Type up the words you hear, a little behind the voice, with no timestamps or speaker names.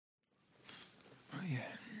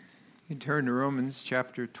You turn to Romans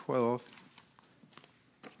chapter 12.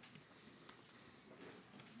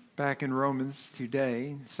 Back in Romans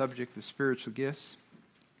today, subject of spiritual gifts.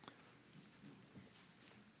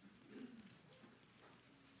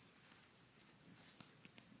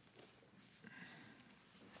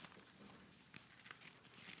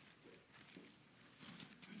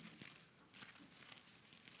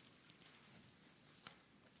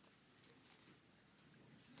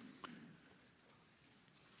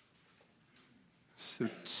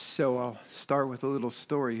 So I'll start with a little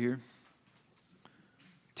story here.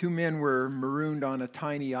 Two men were marooned on a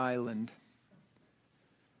tiny island.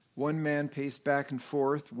 One man paced back and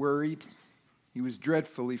forth, worried. He was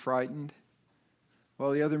dreadfully frightened,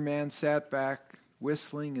 while the other man sat back,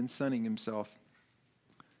 whistling and sunning himself.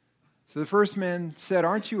 So the first man said,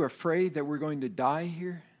 "Aren't you afraid that we're going to die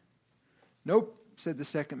here?" "Nope," said the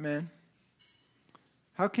second man.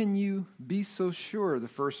 "How can you be so sure?" the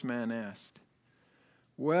first man asked.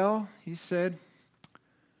 "Well," he said,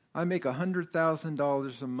 "I make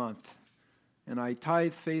 $100,000 a month, and I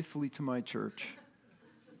tithe faithfully to my church.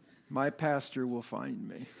 My pastor will find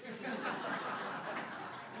me."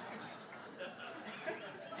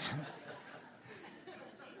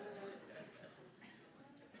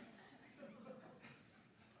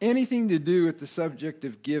 Anything to do with the subject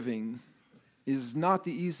of giving is not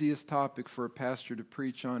the easiest topic for a pastor to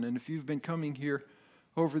preach on. And if you've been coming here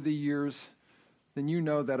over the years, then you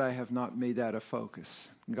know that I have not made that a focus.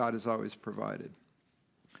 God has always provided.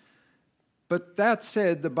 But that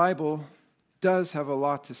said, the Bible does have a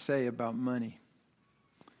lot to say about money.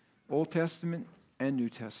 Old Testament and New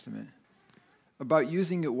Testament. About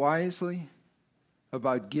using it wisely,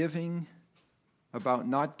 about giving, about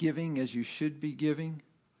not giving as you should be giving,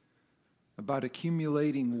 about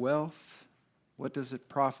accumulating wealth. What does it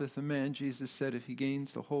profit a man, Jesus said, if he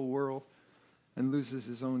gains the whole world and loses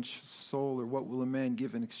his own soul, or what will a man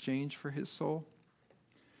give in exchange for his soul?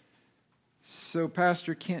 So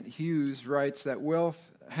Pastor Kent Hughes writes that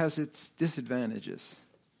wealth has its disadvantages.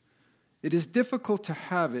 It is difficult to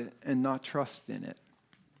have it and not trust in it.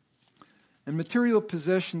 And material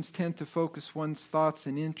possessions tend to focus one's thoughts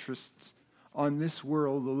and interests on this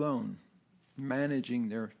world alone, managing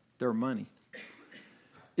their money.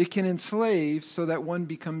 It can enslave so that one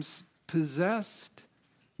becomes possessed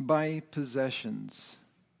by possessions,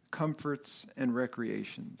 comforts, and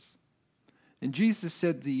recreations. And Jesus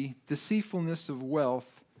said the deceitfulness of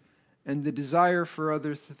wealth and the desire for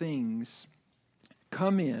other things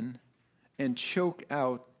come in and choke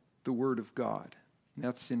out the word of God. And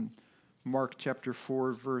that's in Mark chapter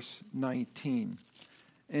 4, verse 19.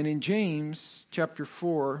 And in James chapter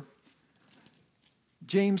 4,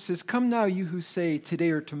 James says, "Come now, you who say, today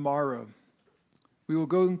or tomorrow, we will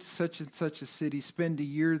go into such and such a city, spend a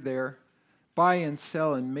year there, buy and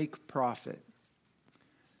sell and make profit.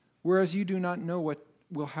 Whereas you do not know what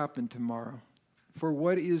will happen tomorrow. For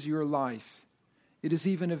what is your life? It is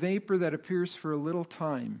even a vapor that appears for a little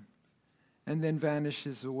time and then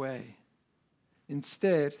vanishes away.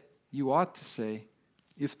 Instead, you ought to say,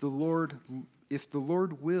 if the Lord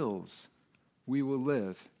wills, we will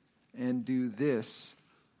live and do this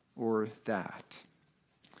or that."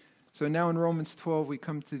 So now in Romans 12, we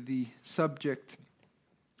come to the subject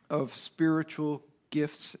of spiritual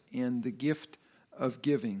gifts and the gift of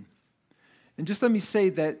giving. And just let me say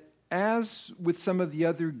that as with some of the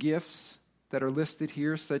other gifts that are listed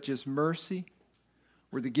here, such as mercy,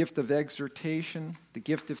 or the gift of exhortation, the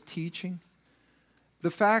gift of teaching, the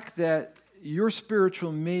fact that your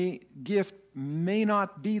spiritual gift may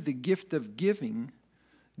not be the gift of giving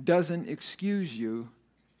doesn't excuse you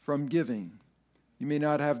from giving. You may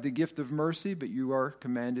not have the gift of mercy, but you are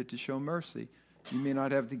commanded to show mercy. You may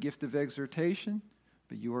not have the gift of exhortation,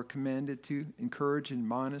 but you are commanded to encourage,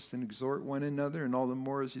 admonish, and exhort one another, and all the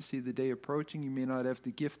more as you see the day approaching. You may not have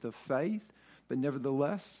the gift of faith, but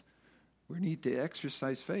nevertheless, we need to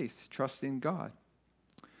exercise faith, trust in God.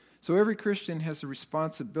 So every Christian has a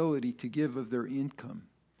responsibility to give of their income,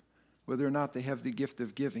 whether or not they have the gift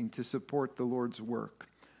of giving, to support the Lord's work.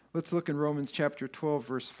 Let's look in Romans chapter 12,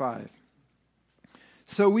 verse 5.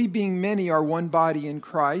 "So we, being many, are one body in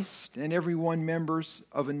Christ, and every one members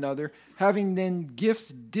of another, having then gifts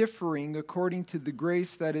differing according to the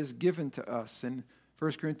grace that is given to us." And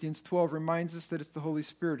 1 Corinthians 12 reminds us that it's the Holy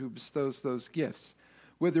Spirit who bestows those gifts.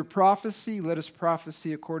 "Whether prophecy, let us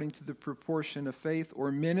prophesy according to the proportion of faith,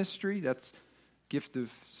 or ministry," that's gift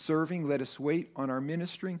of serving, "let us wait on our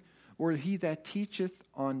ministering, or he that teacheth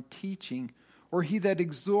on teaching, or he that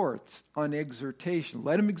exhorts on exhortation."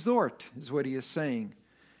 Let him exhort, is what he is saying.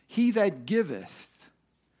 "He that giveth,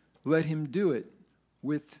 let him do it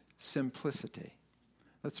with simplicity."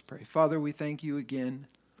 Let's pray. Father, we thank you again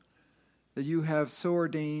that you have so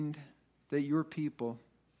ordained that your people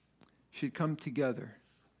should come together.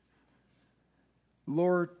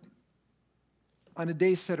 Lord, on a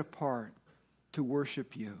day set apart to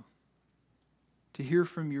worship you, to hear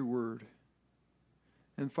from your word.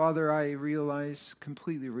 And Father, I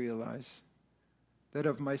completely realize, that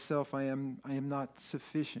of myself I am not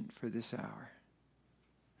sufficient for this hour.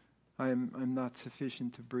 I'm not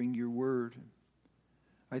sufficient to bring your word.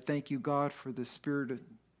 I thank you, God, for the Spirit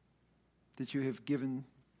that you have given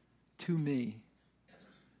to me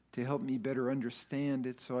to help me better understand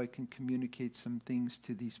it so I can communicate some things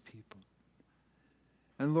to these people.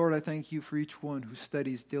 And Lord, I thank you for each one who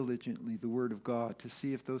studies diligently the Word of God to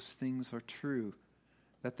see if those things are true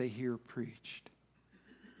that they hear preached.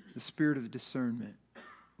 The spirit of discernment.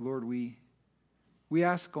 Lord, we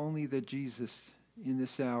ask only that Jesus in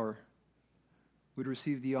this hour would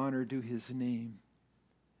receive the honor due his name,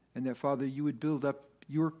 and that, Father, you would build up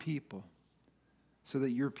your people so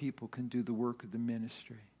that your people can do the work of the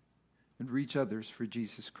ministry and reach others for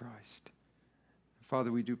Jesus Christ.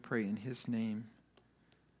 Father, we do pray in his name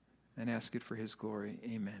and ask it for his glory.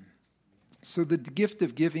 Amen. So the gift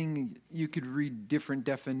of giving, you could read different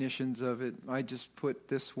definitions of it. I just put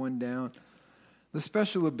this one down. The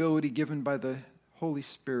special ability given by the Holy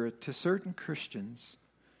Spirit to certain Christians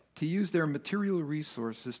to use their material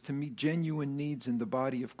resources to meet genuine needs in the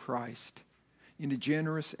body of Christ in a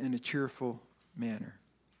generous and a cheerful manner.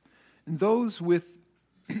 And those with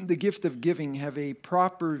the gift of giving have a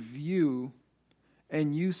proper view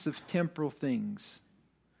and use of temporal things.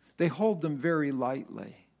 They hold them very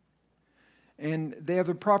lightly. And they have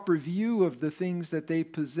a proper view of the things that they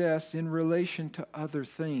possess in relation to other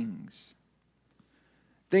things.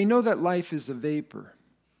 They know that life is a vapor,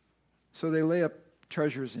 so they lay up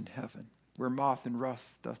treasures in heaven, where moth and rust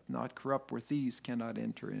doth not corrupt, where thieves cannot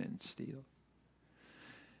enter in and steal.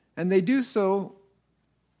 And they do so,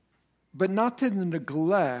 but not to the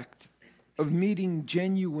neglect of meeting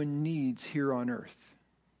genuine needs here on earth,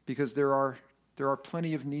 because there are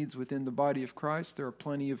plenty of needs within the body of Christ. There are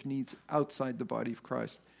plenty of needs outside the body of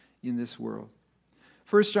Christ in this world.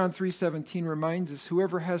 1 John 3:17 reminds us,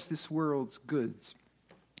 whoever has this world's goods.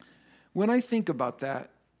 When I think about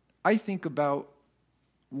that, I think about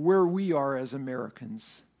where we are as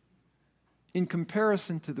Americans in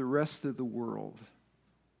comparison to the rest of the world.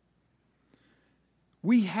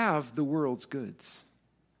 We have the world's goods.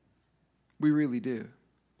 We really do.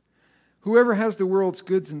 Whoever has the world's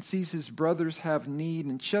goods and sees his brothers have need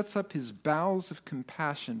and shuts up his bowels of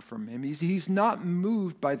compassion from him, he's not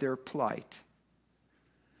moved by their plight.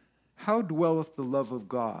 How dwelleth the love of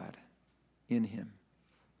God in him?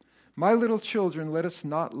 My little children, let us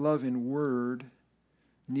not love in word,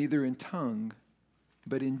 neither in tongue,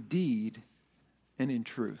 but in deed and in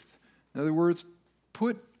truth. In other words,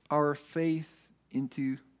 put our faith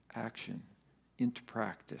into action, into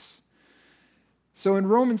practice. So in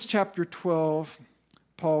Romans chapter 12,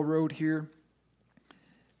 Paul wrote here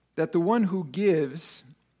that the one who gives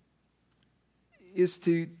is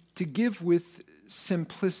to give with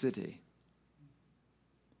simplicity.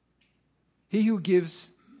 He who gives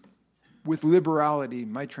with liberality,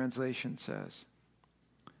 my translation says.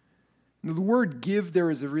 Now, the word give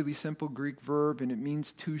there is a really simple Greek verb, and it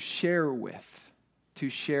means to share with.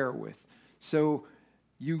 To share with. So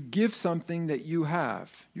you give something that you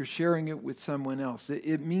have. You're sharing it with someone else.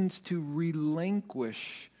 It means to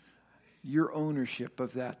relinquish your ownership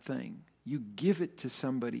of that thing. You give it to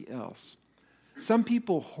somebody else. Some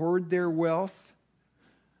people hoard their wealth.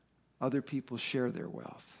 Other people share their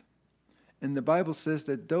wealth. And the Bible says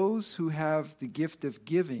that those who have the gift of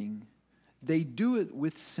giving, they do it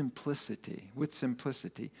with simplicity. With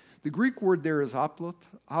simplicity. The Greek word there is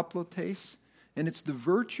aplotes, and it's the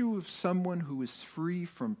virtue of someone who is free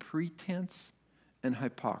from pretense and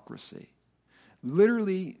hypocrisy.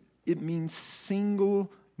 Literally, it means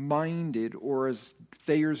single-minded, or as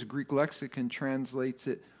Thayer's Greek lexicon translates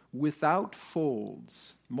it, without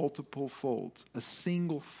folds, multiple folds, a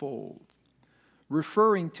single fold,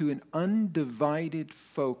 referring to an undivided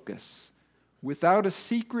focus, without a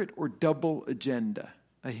secret or double agenda,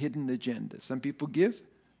 a hidden agenda. Some people give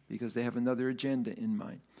because they have another agenda in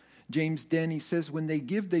mind. James Denny says, when they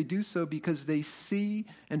give, they do so because they see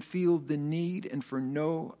and feel the need and for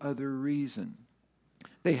no other reason.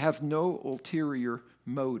 They have no ulterior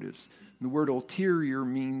motives. The word ulterior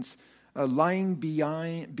means lying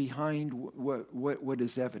behind what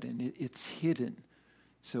is evident. It's hidden.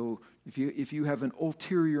 So if you have an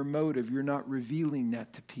ulterior motive, you're not revealing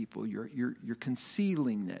that to people. You're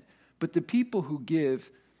concealing that. But the people who give,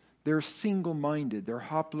 they're single-minded. They're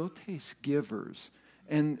haplotes, givers.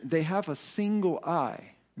 And they have a single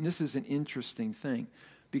eye. And this is an interesting thing,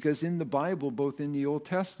 because in the Bible, both in the Old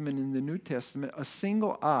Testament and the New Testament, a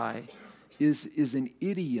single eye is an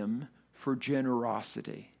idiom for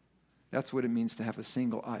generosity. That's what it means to have a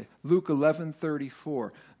single eye. Luke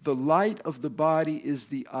 11:34, the light of the body is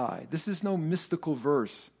the eye. This is no mystical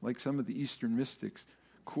verse like some of the Eastern mystics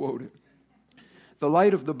quote it. The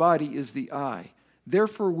light of the body is the eye.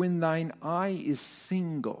 Therefore, when thine eye is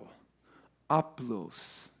single,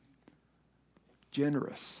 aplos,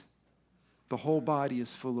 generous, the whole body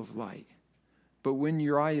is full of light. But when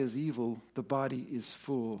your eye is evil, the body is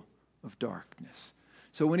full of darkness.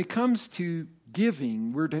 So when it comes to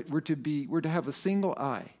giving, we're to have a single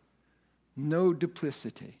eye, no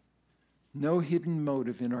duplicity, no hidden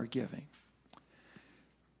motive in our giving.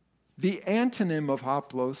 The antonym of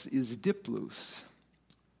hoplos is diplus,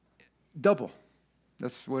 double.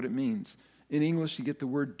 That's what it means. In English, you get the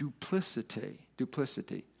word duplicity.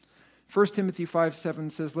 1 Timothy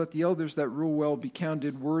 5:7 says, let the elders that rule well be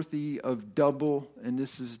counted worthy of double, and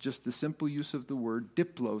this is just the simple use of the word,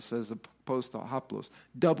 diplos as opposed to hoplos,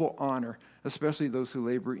 double honor, especially those who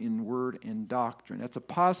labor in word and doctrine. That's a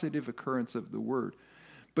positive occurrence of the word.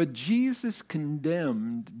 But Jesus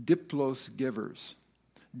condemned diplos givers,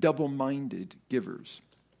 double-minded givers.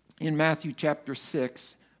 In Matthew chapter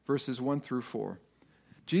 6, verses 1 through 4,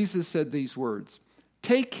 Jesus said these words,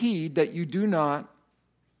 take heed that you do not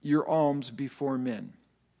your alms before men,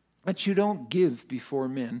 that you don't give before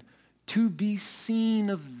men to be seen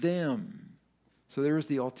of them. So there is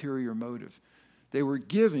the ulterior motive. They were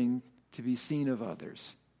giving to be seen of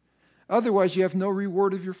others. Otherwise, you have no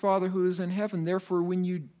reward of your Father who is in heaven. Therefore, when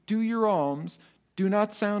you do your alms, do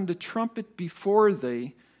not sound a trumpet before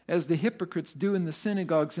thee, as the hypocrites do in the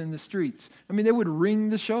synagogues and the streets. I mean, they would ring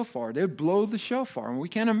the shofar. They would blow the shofar. And we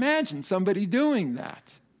can't imagine somebody doing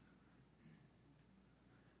that.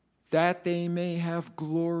 That they may have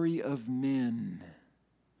glory of men.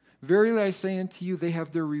 Verily I say unto you, they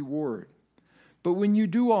have their reward. But when you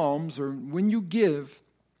do alms, or when you give,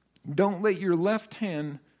 don't let your left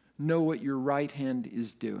hand know what your right hand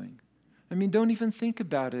is doing. I mean, don't even think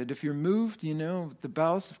about it. If you're moved, with the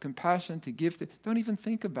bowels of compassion to give, don't even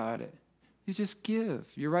think about it. You just give.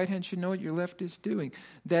 Your right hand should know what your left is doing.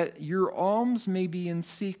 That your alms may be in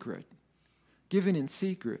secret, given in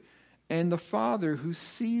secret. And the Father who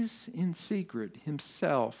sees in secret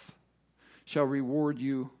himself shall reward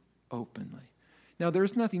you openly. Now,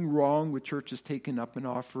 there's nothing wrong with churches taking up an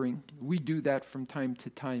offering. We do that from time to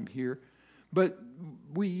time here. But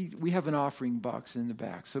we have an offering box in the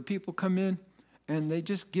back. So people come in and they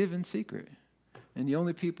just give in secret. And the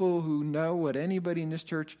only people who know what anybody in this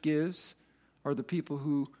church gives are the people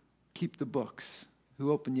who keep the books,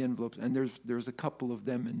 who open the envelopes. And there's a couple of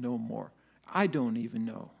them and no more. I don't even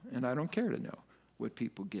know, and I don't care to know what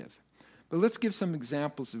people give. But let's give some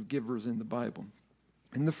examples of givers in the Bible.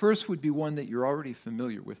 And the first would be one that you're already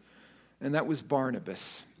familiar with, and that was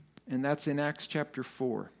Barnabas. And that's in Acts chapter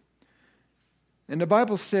 4. And the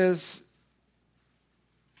Bible says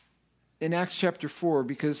in Acts chapter 4,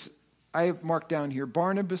 because I have marked down here,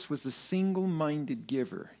 Barnabas was a single-minded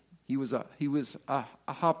giver. He was a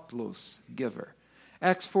hoplos giver.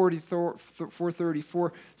 Acts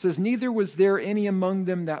 4:34 says, neither was there any among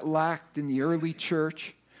them that lacked in the early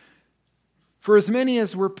church. For as many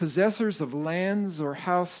as were possessors of lands or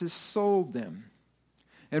houses sold them,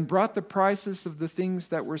 and brought the prices of the things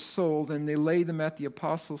that were sold, and they laid them at the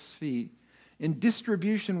apostles' feet. And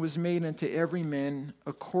distribution was made unto every man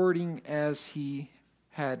according as he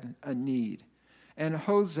had a need. And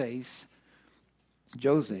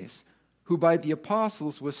Joses, who by the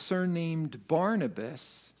apostles was surnamed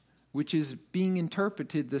Barnabas, which is being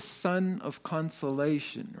interpreted the son of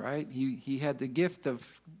consolation, right? He had the gift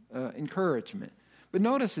of encouragement. But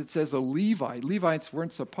notice it says a Levite. Levites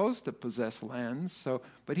weren't supposed to possess lands,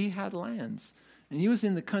 but he had lands. And he was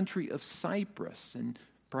in the country of Cyprus. And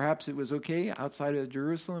perhaps it was okay outside of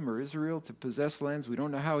Jerusalem or Israel to possess lands. We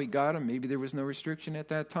don't know how he got them. Maybe there was no restriction at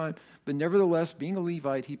that time. But nevertheless, being a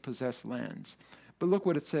Levite, he possessed lands. But look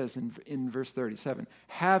what it says in verse 37.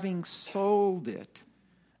 Having sold it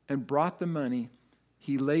and brought the money,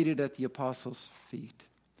 he laid it at the apostles' feet.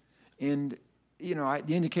 And,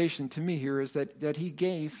 the indication to me here is that he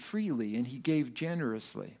gave freely and he gave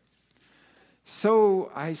generously.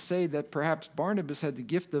 So I say that perhaps Barnabas had the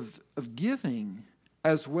gift of giving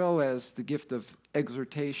as well as the gift of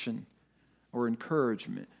exhortation or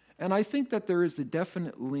encouragement. And I think that there is a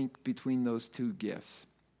definite link between those two gifts.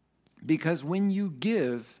 Because when you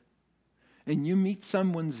give and you meet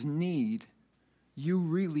someone's need, you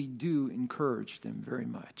really do encourage them very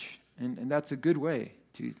much. And that's a good way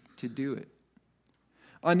to do it.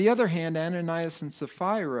 On the other hand, Ananias and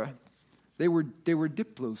Sapphira, they were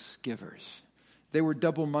diplos givers. They were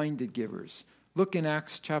double-minded givers. Look in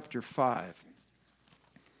Acts chapter 5.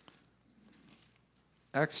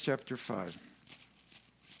 Acts chapter 5.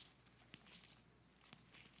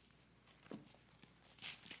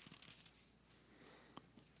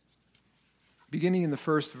 Beginning in the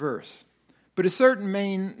first verse. But a certain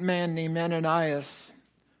man named Ananias,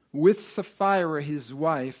 with Sapphira his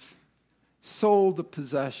wife, sold a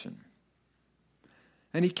possession.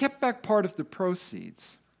 And he kept back part of the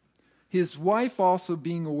proceeds, his wife also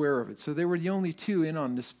being aware of it. So they were the only two in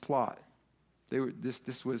on this plot.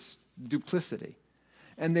 This was duplicity.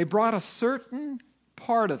 And they brought a certain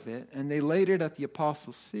part of it, and they laid it at the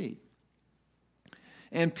apostles' feet.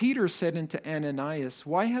 And Peter said unto Ananias,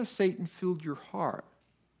 why has Satan filled your heart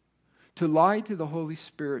to lie to the Holy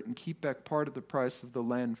Spirit and keep back part of the price of the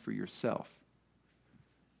land for yourself?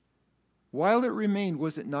 While it remained,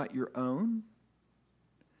 was it not your own?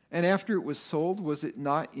 And after it was sold, was it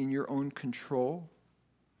not in your own control?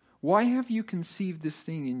 Why have you conceived this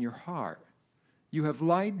thing in your heart? You have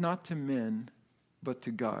lied not to men, but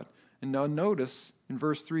to God. And now notice, in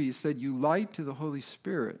verse 3, he said, you lied to the Holy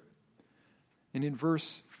Spirit. And in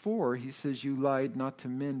verse 4, he says, you lied not to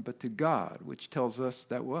men, but to God, which tells us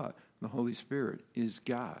that what? The Holy Spirit is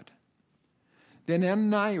God. Then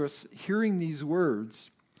Ananias, hearing these words,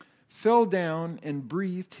 fell down and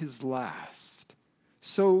breathed his last.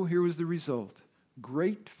 So here was the result.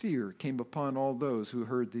 Great fear came upon all those who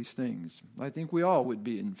heard these things. I think we all would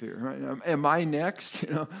be in fear. Right? Am I next?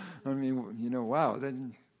 Wow.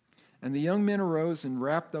 And the young men arose and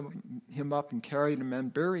wrapped him up and carried him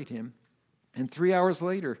and buried him. And 3 hours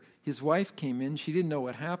later, his wife came in. She didn't know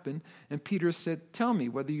what happened. And Peter said, tell me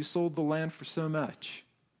whether you sold the land for so much.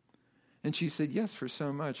 And she said, yes, for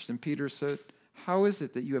so much. And Peter said, how is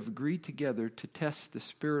it that you have agreed together to test the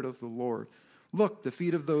Spirit of the Lord? Look, the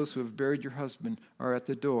feet of those who have buried your husband are at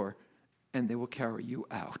the door, and they will carry you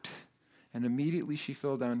out. And immediately she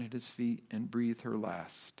fell down at his feet and breathed her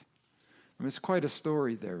last. It's quite a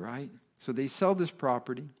story there, right? So they sell this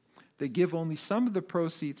property. They give only some of the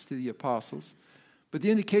proceeds to the apostles, but the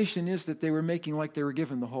indication is that they were making like they were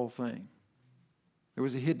given the whole thing. There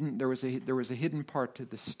was a hidden part to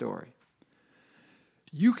this story.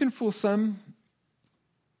 You can fool some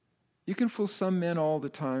men all the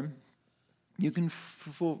time. You can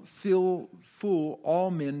fool all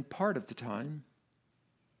men part of the time,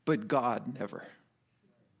 but God never.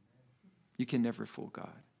 You can never fool God.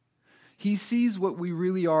 He sees what we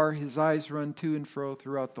really are. His eyes run to and fro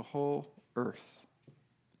throughout the whole earth.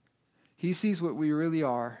 He sees what we really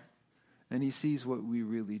are, and he sees what we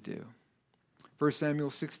really do. 1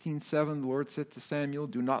 Samuel 16:7, the Lord said to Samuel,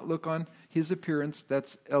 do not look on his appearance,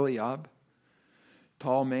 that's Eliab,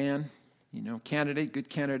 tall man, good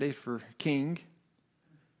candidate for king,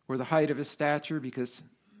 or the height of his stature, because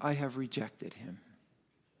I have rejected him.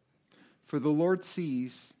 For the Lord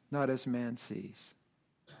sees not as man sees.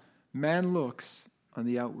 Man looks on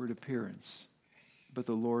the outward appearance, but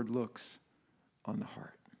the Lord looks on the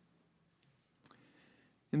heart.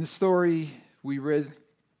 In the story we read,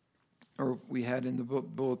 or we had in the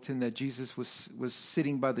bulletin, that Jesus was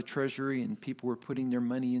sitting by the treasury and people were putting their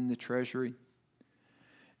money in the treasury.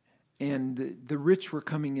 And the rich were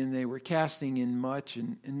coming in, they were casting in much,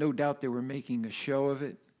 and no doubt they were making a show of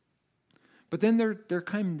it. But then there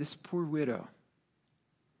came this poor widow,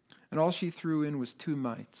 and all she threw in was 2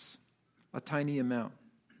 mites, a tiny amount.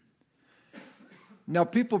 Now,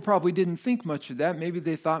 people probably didn't think much of that. Maybe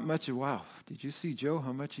they thought much of, wow, did you see Joe,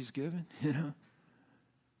 how much he's given?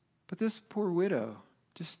 But this poor widow,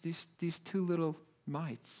 just these 2 little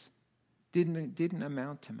mites, didn't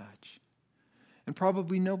amount to much. And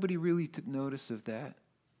probably nobody really took notice of that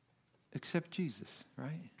except Jesus,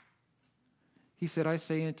 right? He said, I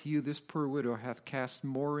say unto you, this poor widow hath cast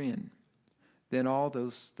more in than all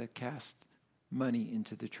those that cast money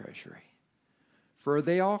into the treasury. For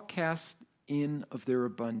they all cast in of their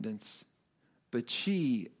abundance, but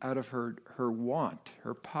she, out of her want,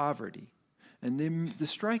 her poverty. And then the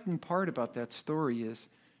striking part about that story is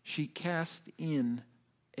she cast in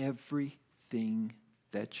everything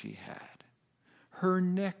that she had. Her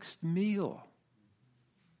next meal.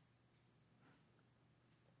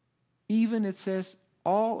 Even, it says,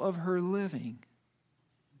 all of her living.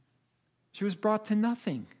 She was brought to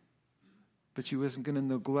nothing, but she wasn't going to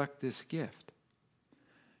neglect this gift.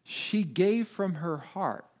 She gave from her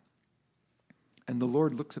heart, and the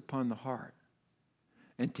Lord looks upon the heart.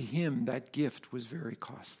 And to him, that gift was very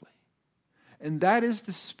costly. And that is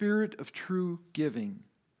the spirit of true giving.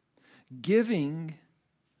 Giving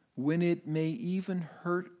when it may even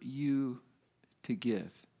hurt you to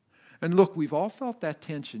give. And look, we've all felt that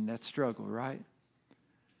tension, that struggle, right?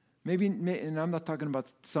 Maybe, and I'm not talking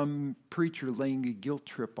about some preacher laying a guilt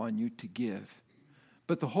trip on you to give,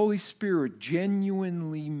 but the Holy Spirit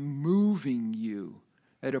genuinely moving you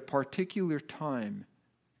at a particular time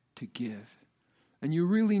to give. And you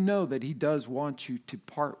really know that He does want you to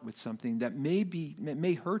part with something that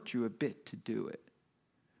may hurt you a bit to do it,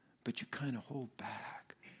 but you kind of hold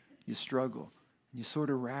back. You struggle. And you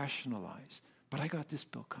sort of rationalize. But I got this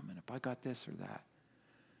bill coming up. I got this or that.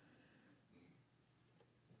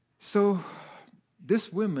 So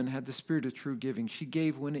this woman had the spirit of true giving. She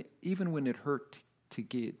gave even when it hurt to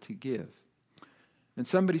give. And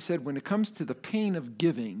somebody said, when it comes to the pain of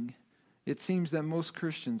giving, it seems that most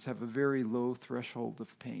Christians have a very low threshold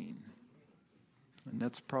of pain. And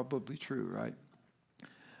that's probably true, right?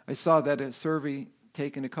 I saw that a survey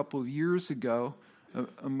taken a couple of years ago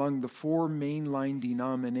among the 4 mainline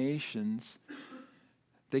denominations.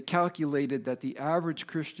 They calculated that the average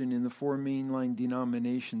Christian in the 4 mainline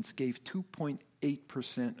denominations gave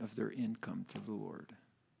 2.8% of their income to the Lord.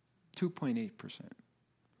 2.8%.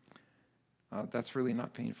 That's really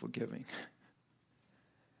not painful giving.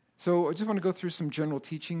 So I just want to go through some general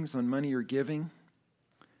teachings on money or giving.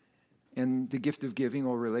 And the gift of giving,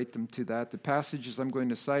 I'll relate them to that. The passages I'm going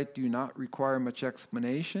to cite do not require much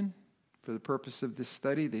explanation for the purpose of this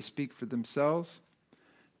study. They speak for themselves.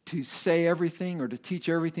 To say everything or to teach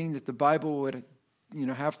everything that the Bible would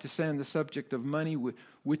have to say on the subject of money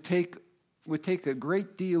would take a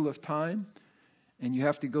great deal of time, and you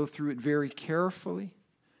have to go through it very carefully.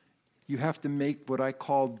 You have to make what I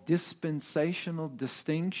call dispensational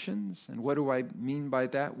distinctions. And what do I mean by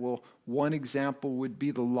that? Well, one example would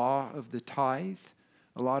be the law of the tithe.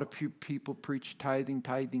 A lot of people preach tithing.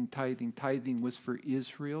 Tithing was for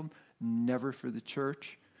Israel, never for the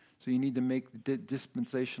church. So you need to make the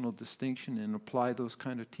dispensational distinction and apply those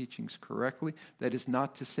kind of teachings correctly. That is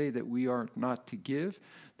not to say that we are not to give.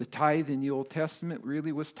 The tithe in the Old Testament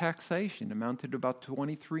really was taxation, amounted to about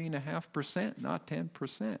 23.5%, not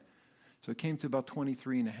 10%. So it came to about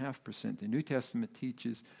 23.5%. The New Testament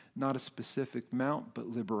teaches not a specific amount, but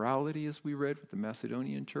liberality, as we read with the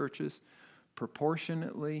Macedonian churches,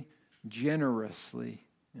 proportionately, generously,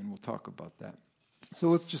 and we'll talk about that. So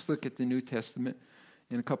let's just look at the New Testament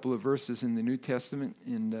in a couple of verses in the New Testament,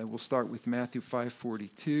 and we'll start with Matthew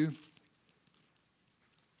 5:42.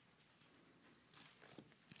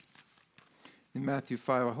 In Matthew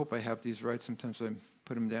 5, I hope I have these right. Sometimes I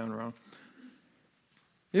put them down wrong.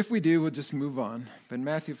 If we do, we'll just move on. But in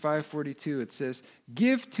Matthew 5:42, it says,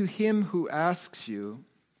 "Give to him who asks you,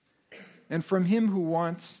 and from him who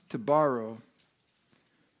wants to borrow.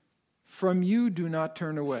 From you do not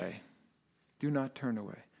turn away." Do not turn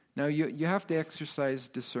away. Now, you have to exercise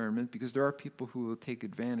discernment because there are people who will take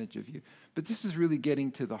advantage of you. But this is really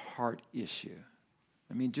getting to the heart issue.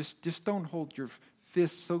 I mean, just don't hold your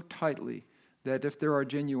fists so tightly that if there are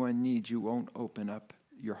genuine needs, you won't open up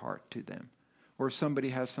your heart to them. Or if somebody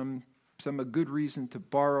has a good reason to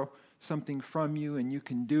borrow something from you and you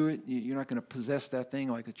can do it, you're not going to possess that thing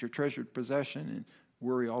like it's your treasured possession and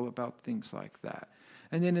worry all about things like that.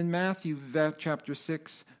 And then in Matthew chapter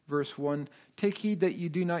 6, verse 1, "Take heed that you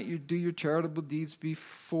do not do your charitable deeds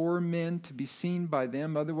before men to be seen by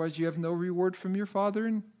them, otherwise you have no reward from your Father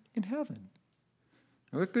in heaven."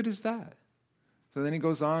 Now, what good is that? So then he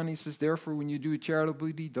goes on, he says, "Therefore, when you do a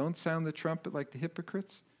charitable deed, don't sound the trumpet like the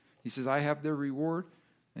hypocrites." He says, "I have their reward."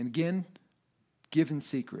 And again, give in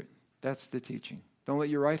secret. That's the teaching. Don't let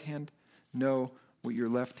your right hand know what your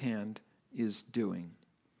left hand is doing.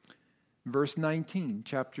 Verse 19,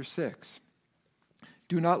 chapter 6.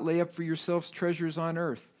 "Do not lay up for yourselves treasures on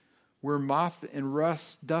earth, where moth and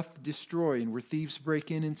rust doth destroy, and where thieves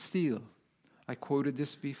break in and steal." I quoted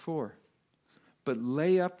this before. "But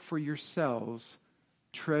lay up for yourselves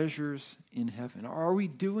treasures in heaven." Are we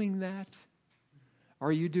doing that?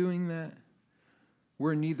 Are you doing that?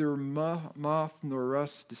 "Where neither moth nor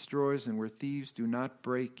rust destroys, and where thieves do not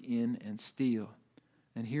break in and steal."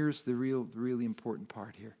 And here's the really important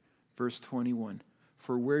part here. Verse 21,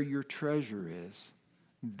 "For where your treasure is,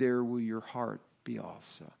 there will your heart be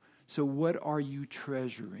also." So what are you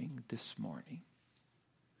treasuring this morning?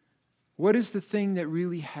 What is the thing that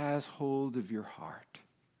really has hold of your heart?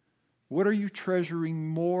 What are you treasuring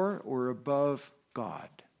more or above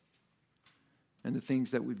God and the things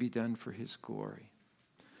that would be done for His glory?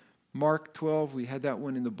 Mark 12, we had that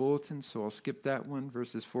one in the bulletin, so I'll skip that one.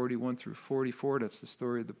 Verses 41 through 44, that's the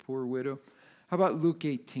story of the poor widow. How about Luke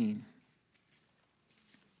 18?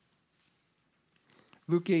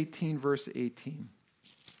 Luke 18, verse 18.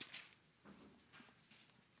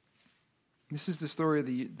 This is the story of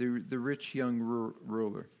the rich young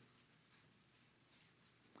ruler.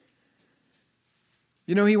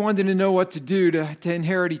 You know, he wanted to know what to do to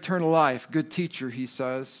inherit eternal life. Good teacher, he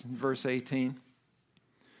says in verse 18.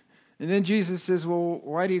 And then Jesus says, well,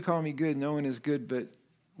 why do you call me good? No one is good but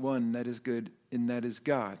one that is good, and that is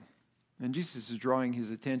God. And Jesus is drawing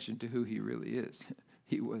his attention to who he really is.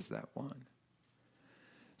 He was that one.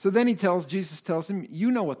 So then Jesus tells him,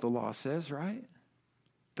 you know what the law says, right?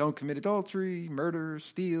 Don't commit adultery, murder,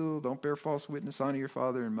 steal, don't bear false witness, honor your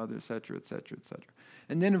father and mother, etc., etc., etc.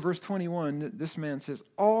 And then in verse 21, this man says,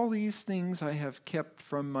 all these things I have kept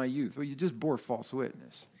from my youth. Well, you just bore false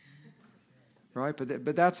witness, right?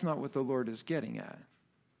 But that's not what the Lord is getting at.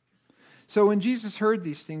 So when Jesus heard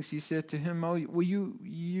these things, he said to him, oh, well,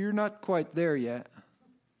 you're not quite there yet.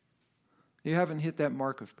 You haven't hit that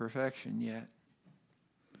mark of perfection yet.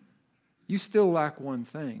 You still lack one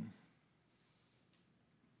thing.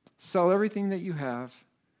 Sell everything that you have,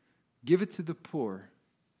 give it to the poor,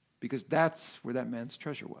 because that's where that man's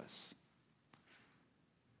treasure was.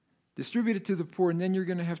 Distribute it to the poor, and then you're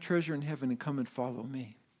going to have treasure in heaven, and come and follow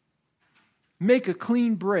me. Make a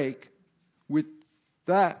clean break with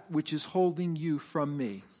that which is holding you from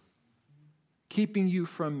me, keeping you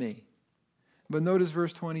from me. But notice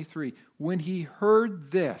verse 23. When he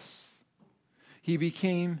heard this, he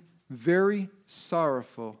became very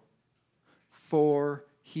sorrowful, for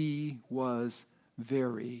he was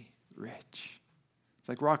very rich. It's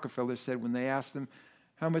like Rockefeller said when they asked him,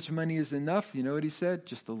 how much money is enough? You know what he said?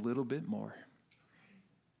 Just a little bit more.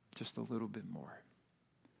 Just a little bit more.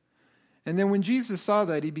 And then when Jesus saw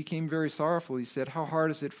that, he became very sorrowful. He said, how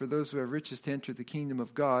hard is it for those who have riches to enter the kingdom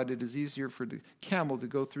of God? It is easier for the camel to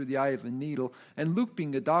go through the eye of a needle. And Luke,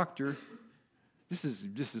 being a doctor, this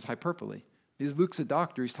is hyperbole. Luke's a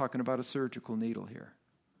doctor. He's talking about a surgical needle here.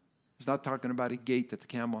 He's not talking about a gate that the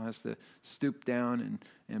camel has to stoop down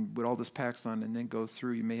and with all this packs on and then go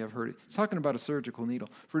through. You may have heard it. He's talking about a surgical needle.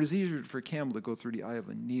 For it is easier for a camel to go through the eye of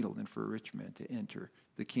a needle than for a rich man to enter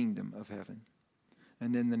the kingdom of heaven.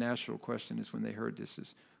 And then the natural question is, when they heard this,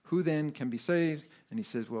 is who then can be saved? And he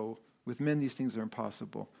says, well, with men these things are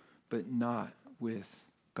impossible, but not with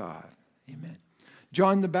God. Amen.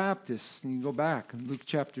 John the Baptist, and you go back in Luke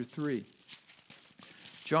chapter 3.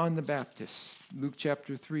 John the Baptist, Luke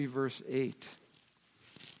chapter 3, verse 8.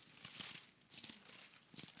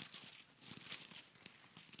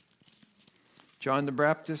 John the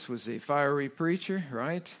Baptist was a fiery preacher,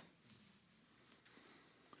 right?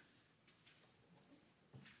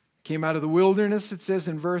 Came out of the wilderness, it says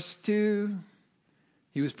in verse 2.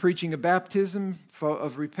 He was preaching a baptism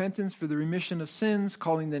of repentance for the remission of sins,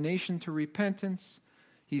 calling the nation to repentance.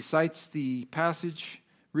 He cites the passage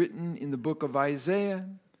written in the book of Isaiah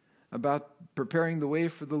about preparing the way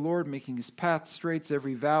for the Lord, making his path straight.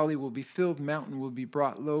 Every valley will be filled, mountain will be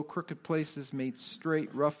brought low, crooked places made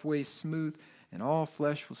straight, rough ways smooth, and all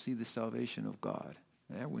flesh will see the salvation of God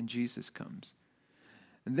when Jesus comes.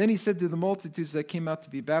 And then he said to the multitudes that came out to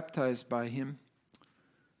be baptized by him,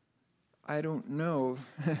 I don't know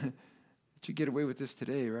that you get away with this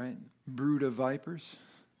today, right? Brood of vipers.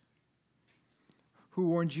 Who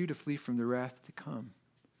warned you to flee from the wrath to come?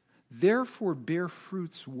 Therefore bear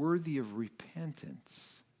fruits worthy of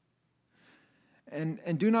repentance.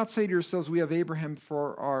 And do not say to yourselves, we have Abraham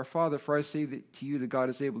for our father, for I say that to you that God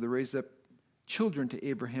is able to raise up children to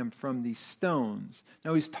Abraham from these stones.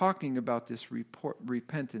 Now he's talking about this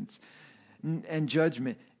repentance and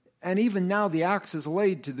judgment. And even now the axe is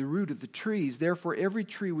laid to the root of the trees. Therefore every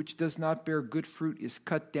tree which does not bear good fruit is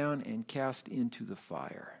cut down and cast into the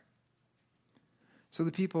fire. So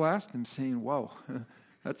the people asked him, saying, wow,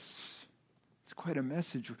 that's quite a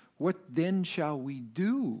message. What then shall we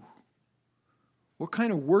do? What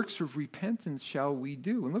kind of works of repentance shall we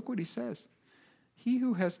do? And look what he says. He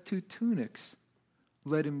who has 2 tunics,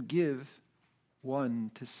 let him give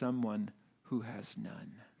one to someone who has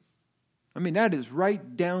none. I mean, that is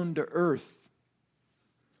right down to earth.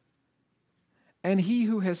 And he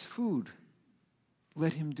who has food,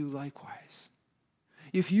 let him do likewise.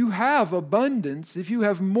 If you have abundance, if you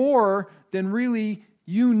have more than really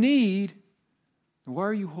you need, why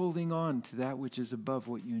are you holding on to that which is above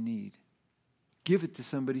what you need? Give it to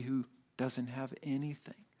somebody who doesn't have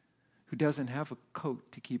anything, who doesn't have a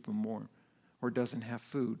coat to keep them warm, or doesn't have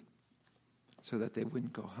food so that they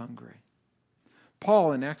wouldn't go hungry.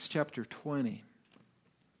 Paul in Acts chapter 20,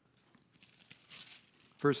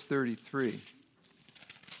 verse 33.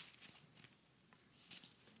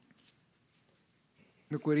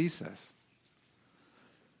 Look what he says.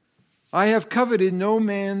 I have coveted no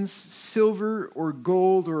man's silver or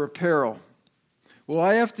gold or apparel. Well,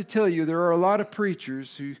 I have to tell you, there are a lot of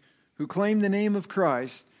preachers who who claim the name of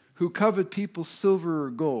Christ, who covet people's silver or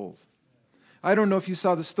gold. I don't know if you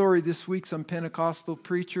saw the story this week, some Pentecostal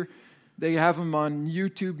preacher. They have him on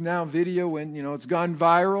YouTube now, video, and it's gone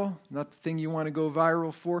viral. Not the thing you want to go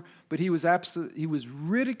viral for, but he was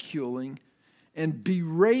ridiculing and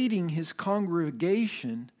berating his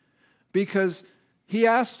congregation because he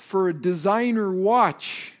asked for a designer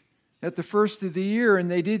watch at the first of the year, and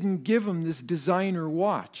they didn't give him this designer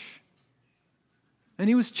watch. And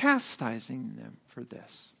he was chastising them for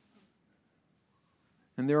this.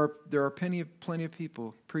 And there are plenty of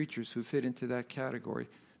people, preachers, who fit into that category.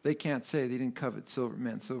 They can't say they didn't covet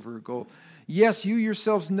silver or gold. Yes, you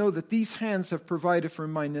yourselves know that these hands have provided for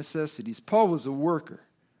my necessities. Paul was a worker,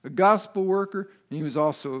 a gospel worker, and he was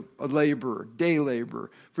also a laborer, day laborer.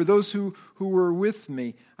 For those who were with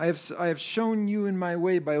me, I have shown you in my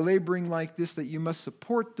way by laboring like this that you must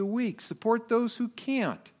support the weak, support those who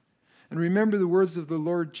can't. And remember the words of the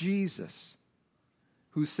Lord Jesus,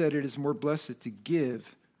 who said it is more blessed to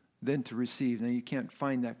give than to receive. Now you can't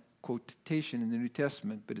find that quotation in the New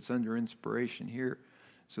Testament, but it's under inspiration here.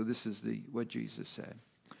 So this is what Jesus said.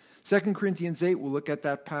 2 Corinthians 8, we'll look at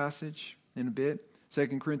that passage in a bit.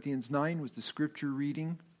 2 Corinthians 9 was the scripture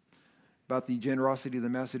reading about the generosity of the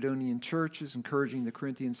Macedonian churches, encouraging the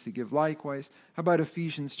Corinthians to give likewise. How about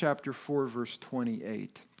Ephesians chapter 4, verse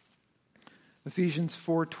 28? Ephesians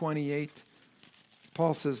 4:28,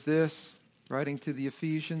 Paul says this, writing to the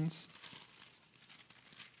Ephesians.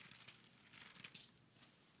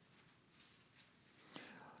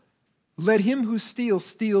 Let him who steals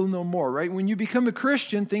steal no more, right? When you become a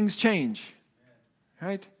Christian, things change,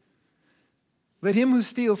 right? Let him who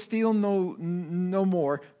steals steal no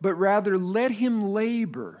more, but rather let him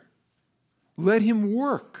labor. Let him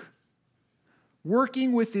work,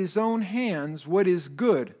 working with his own hands what is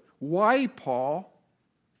good. Why, Paul?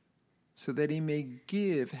 So that he may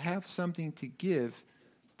have something to give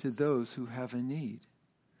to those who have a need.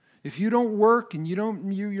 If you don't work and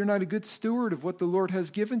you're not a good steward of what the Lord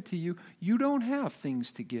has given to you, you don't have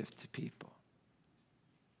things to give to people.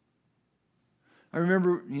 I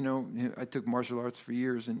remember, I took martial arts for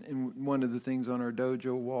years, and one of the things on our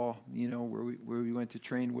dojo wall, where we went to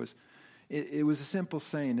train was, it was a simple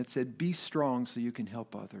saying. It said, "Be strong so you can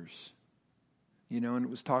help others." And it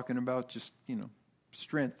was talking about just,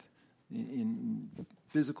 strength, in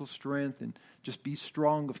physical strength, and just be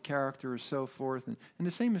strong of character or so forth. And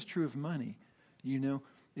the same is true of money.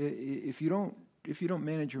 If you don't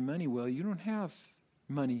manage your money well, you don't have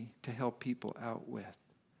money to help people out with.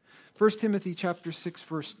 1 Timothy chapter 6,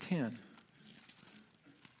 verse 10.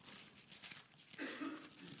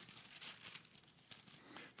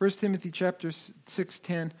 First Timothy chapter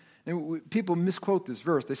 6:10, and people misquote this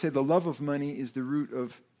verse. They say the love of money is the root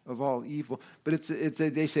of all evil, but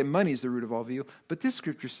they say money is the root of all evil. But this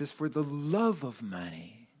scripture says, for the love of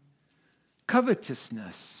money,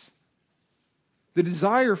 covetousness, the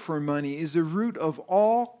desire for money is the root of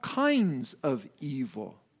all kinds of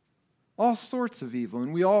evil, all sorts of evil,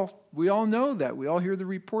 and we all know that. We all hear the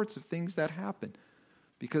reports of things that happen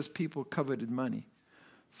because people coveted money,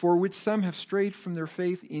 for which some have strayed from their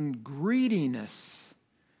faith in greediness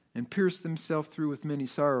and pierced themselves through with many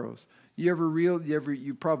sorrows.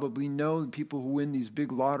 You probably know the people who win these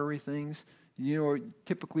big lottery things.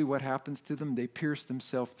 Typically what happens to them, they pierce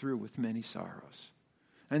themselves through with many sorrows.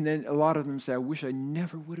 And then a lot of them say, I wish I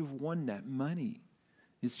never would have won that money.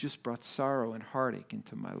 It's just brought sorrow and heartache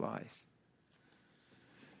into my life.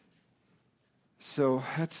 So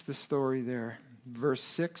that's the story there. Verse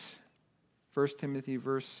 6, 1 Timothy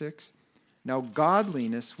verse 6. Now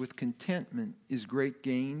godliness with contentment is great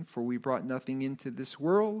gain, for we brought nothing into this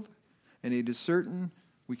world, and it is certain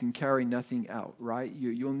we can carry nothing out, right?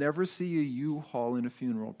 You'll never see a U-Haul in a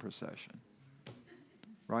funeral procession,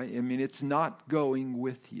 right? I mean, it's not going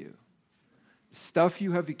with you. The stuff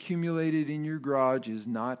you have accumulated in your garage is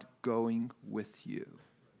not going with you,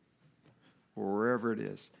 or wherever it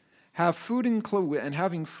is. Have food and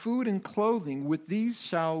having food and clothing, with these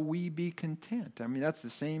shall we be content. I mean, that's the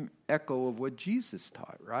same echo of what Jesus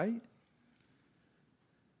taught, right?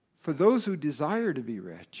 For those who desire to be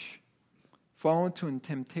rich fall into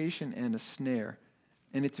temptation and a snare,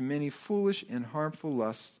 and into many foolish and harmful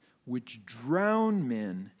lusts, which drown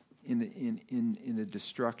men in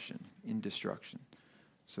destruction.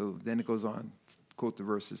 So then it goes on, quote the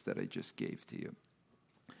verses that I just gave to you.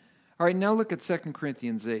 All right, now look at 2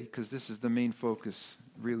 Corinthians 8, because this is the main focus,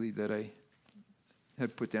 really, that I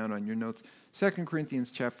had put down on your notes. 2 Corinthians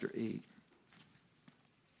chapter 8.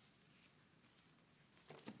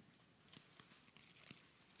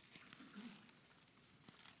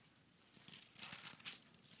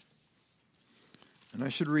 And And I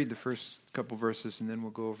should read the first couple verses and then we'll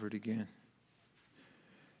go over it again.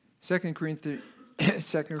 2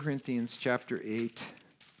 Corinthians chapter 8.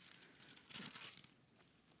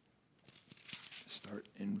 Start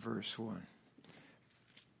in verse 1.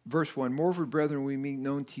 Verse 1, moreover, brethren, we make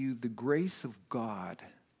known to you the grace of God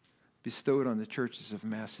bestowed on the churches of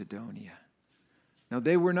Macedonia. Now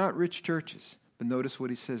they were not rich churches, but notice what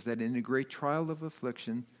he says, that in a great trial of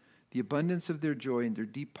affliction, the abundance of their joy and their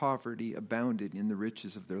deep poverty abounded in the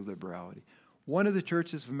riches of their liberality. One of the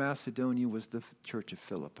churches of Macedonia was the church of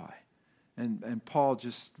Philippi. And Paul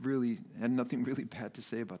just really had nothing really bad to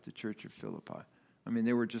say about the church of Philippi. I mean,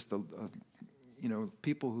 they were just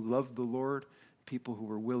people who loved the Lord, people who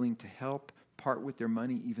were willing to help, part with their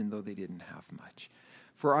money even though they didn't have much.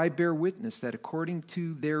 For I bear witness that according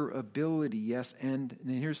to their ability, yes, and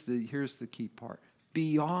here's the key part,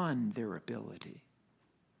 beyond their ability,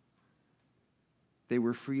 they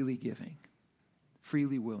were freely giving,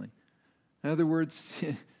 freely willing. In other words,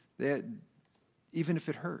 even if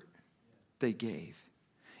it hurt, they gave,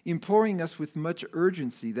 imploring us with much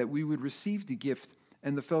urgency that we would receive the gift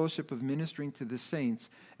and the fellowship of ministering to the saints,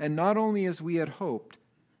 and not only as we had hoped,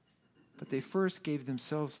 but they first gave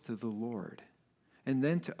themselves to the Lord, and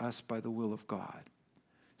then to us by the will of God.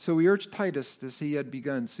 So we urge Titus, as he had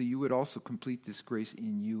begun, so you would also complete this grace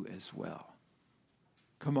in you as well.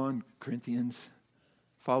 Come on, Corinthians,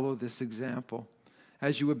 follow this example.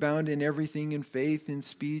 As you abound in everything, in faith, in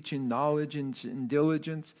speech, in knowledge, in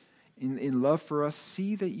diligence, in love for us,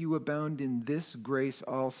 see that you abound in this grace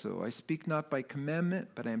also. I speak not by commandment,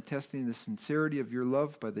 but I am testing the sincerity of your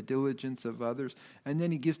love by the diligence of others. And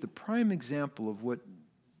then he gives the prime example of what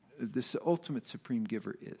this ultimate supreme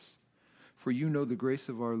giver is. For you know the grace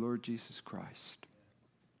of our Lord Jesus Christ,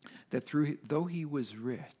 that though he was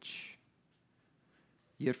rich,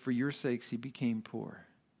 yet for your sakes he became poor,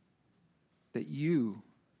 that you,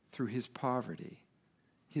 through his poverty,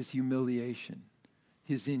 his humiliation,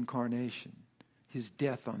 his incarnation, his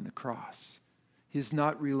death on the cross, his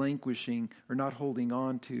not relinquishing or not holding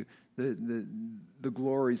on to the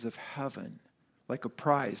glories of heaven like a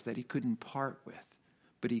prize that he couldn't part with,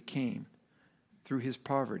 but he came through his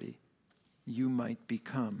poverty, you might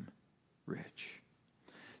become rich.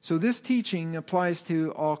 So this teaching applies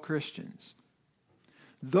to all Christians.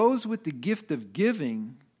 Those with the gift of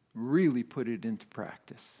giving really put it into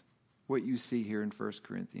practice. What you see here in 2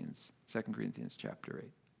 Corinthians chapter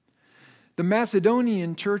 8. The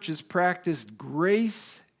Macedonian churches practiced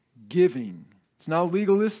grace giving. It's not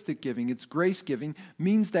legalistic giving, it's grace giving.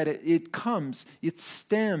 Means that it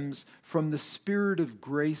stems from the Spirit of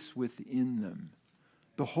grace within them.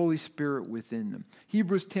 The Holy Spirit within them.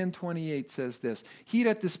 Hebrews 10:28 says this, he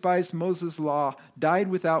that despised Moses' law died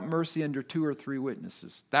without mercy under 2 or 3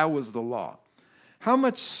 witnesses. That was the law. How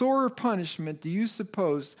much sorer punishment do you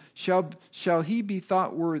suppose shall he be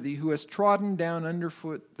thought worthy who has trodden down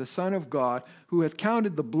underfoot the Son of God, who hath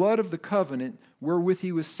counted the blood of the covenant wherewith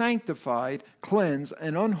he was sanctified, cleansed,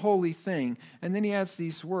 an unholy thing? And then he adds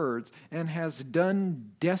these words, and has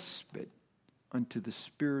done despite unto the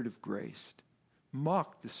Spirit of grace.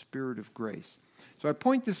 Mocked the Spirit of grace. So I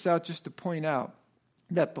point this out just to point out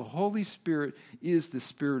that the Holy Spirit is the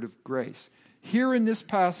Spirit of grace. Here in this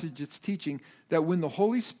passage, it's teaching that when the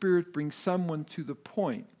Holy Spirit brings someone to the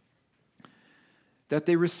point that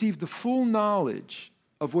they receive the full knowledge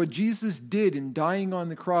of what Jesus did in dying on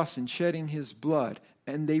the cross and shedding his blood,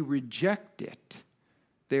 and they reject it,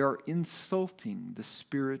 they are insulting the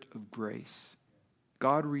Spirit of grace.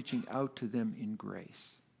 God reaching out to them in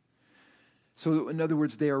grace. So in other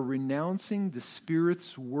words, they are renouncing the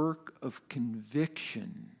Spirit's work of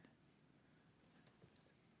conviction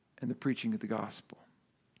and the preaching of the gospel.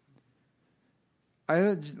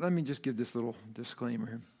 Let me just give this little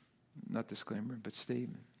disclaimer. Not disclaimer, but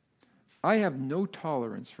statement. I have no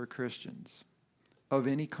tolerance for Christians of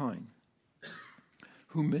any kind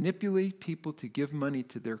who manipulate people to give money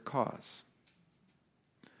to their cause,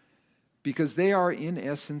 because they are, in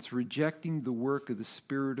essence, rejecting the work of the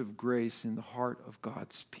Spirit of grace in the heart of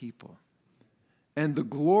God's people, and the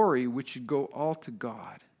glory which should go all to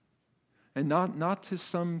God, and not to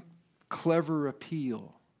some clever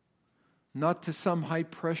appeal, not to some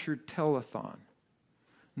high-pressured telethon,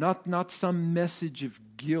 not some message of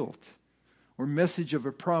guilt or message of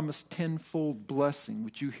a promised tenfold blessing,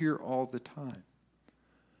 which you hear all the time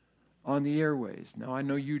on the airways. Now, I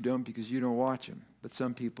know you don't because you don't watch them, but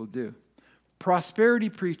some people do. Prosperity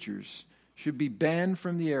preachers should be banned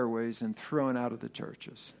from the airways and thrown out of the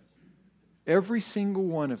churches. Every single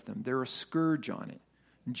one of them. They're a scourge on it.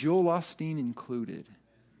 Joel Osteen included.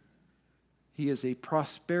 He is a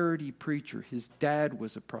prosperity preacher. His dad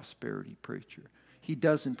was a prosperity preacher. he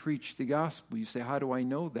doesn't preach the gospel. You say, how do I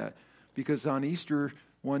know that? Because on Easter,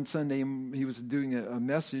 one Sunday, he was doing a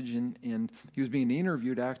message, and he was being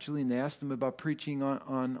interviewed, actually, and they asked him about preaching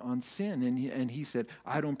on sin. And he said,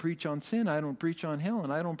 I don't preach on sin, I don't preach on hell,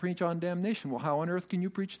 and I don't preach on damnation. Well, how on earth can you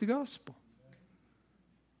preach the gospel?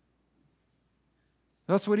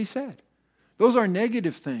 That's what he said. Those are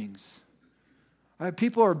negative things.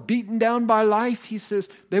 People are beaten down by life. He says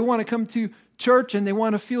they want to come to church and they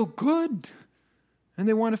want to feel good. And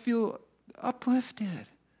they want to feel uplifted.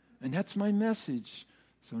 And that's my message.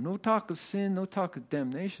 So no talk of sin, no talk of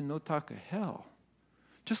damnation, no talk of hell.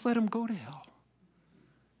 Just let them go to hell.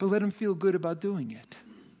 But let them feel good about doing it.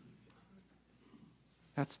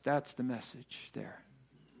 That's the message there.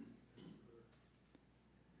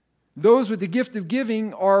 Those with the gift of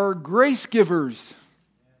giving are grace givers.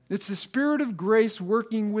 It's the Spirit of grace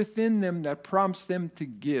working within them that prompts them to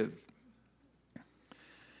give.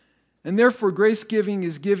 And therefore, grace giving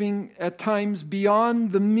is giving at times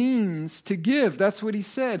beyond the means to give. That's what he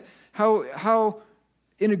said. How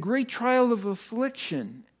in a great trial of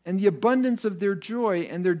affliction and the abundance of their joy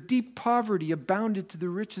and their deep poverty abounded to the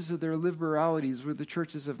riches of their liberalities were the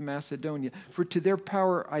churches of Macedonia. For to their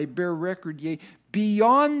power I bear record, yea,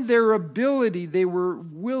 beyond their ability they were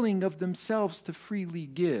willing of themselves to freely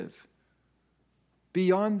give.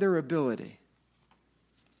 Beyond their ability.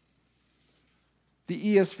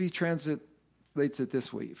 The ESV translates it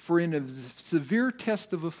this way. For in a severe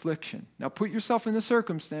test of affliction. Now put yourself in the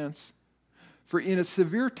circumstance. For in a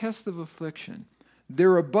severe test of affliction,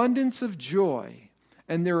 their abundance of joy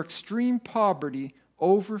and their extreme poverty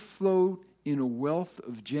overflowed in a wealth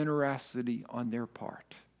of generosity on their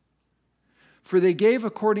part. For they gave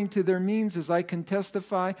according to their means, as I can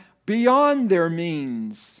testify, beyond their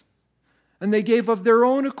means. And they gave of their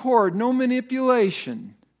own accord, no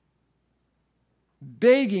manipulation,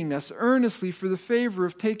 begging us earnestly for the favor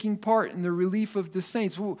of taking part in the relief of the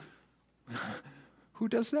saints. Who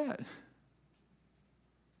does that?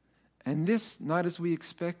 And this, not as we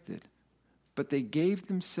expected, but they gave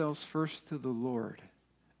themselves first to the Lord,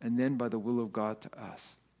 and then by the will of God to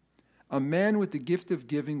us. A man with the gift of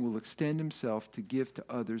giving will extend himself to give to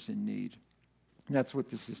others in need. And that's what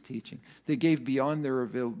this is teaching. They gave beyond their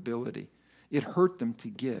availability. It hurt them to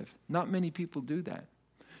give. Not many people do that.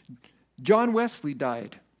 John Wesley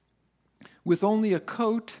died with only a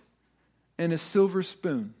coat and a silver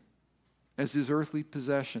spoon as his earthly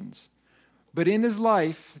possessions. But in his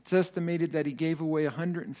life, it's estimated that he gave away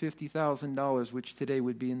 $150,000, which today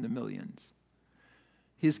would be in the millions.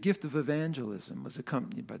 His gift of evangelism was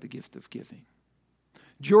accompanied by the gift of giving.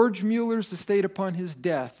 George Mueller's estate upon his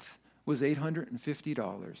death was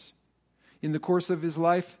 $850. In the course of his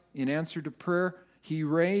life, in answer to prayer, he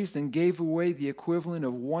raised and gave away the equivalent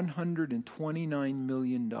of $129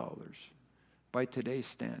 million by today's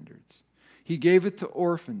standards. He gave it to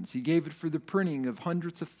orphans. He gave it for the printing of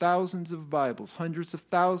hundreds of thousands of Bibles, hundreds of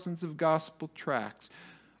thousands of gospel tracts,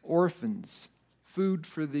 orphans, food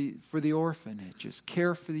for the orphanages,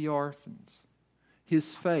 care for the orphans.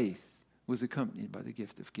 His faith was accompanied by the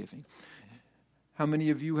gift of giving. How many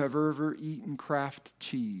of you have ever eaten Kraft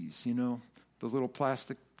cheese? You know, those little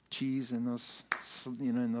plastic cheese and those,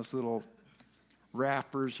 in those little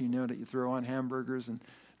wrappers, that you throw on hamburgers, and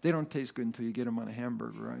they don't taste good until you get them on a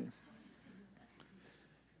hamburger, right?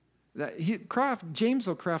 James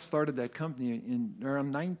O. Kraft started that company in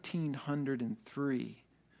around 1903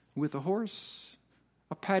 with a horse,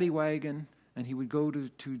 a paddy wagon, and he would go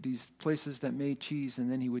to these places that made cheese, and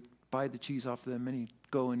then he would buy the cheese off them, and he'd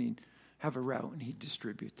go and he'd have a route, and he'd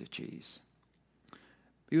distribute the cheese.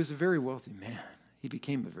 He was a very wealthy man. He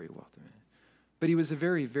became a very wealthy man. But he was a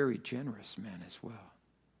very, very generous man as well.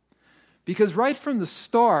 Because right from the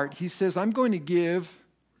start, he says, I'm going to give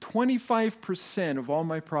 25% of all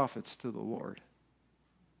my profits to the Lord.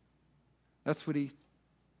 That's what the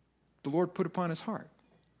Lord put upon his heart.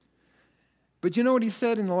 But you know what he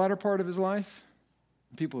said in the latter part of his life?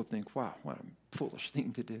 People would think, wow, what a foolish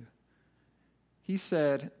thing to do. He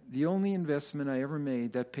said, the only investment I ever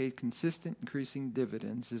made that paid consistent increasing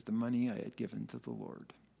dividends is the money I had given to the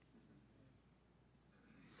Lord.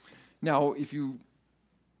 Now, if you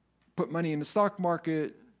put money in the stock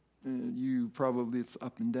market, it's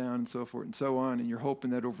up and down and so forth and so on, and you're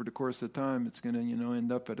hoping that over the course of time it's going to,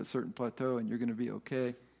 end up at a certain plateau and you're going to be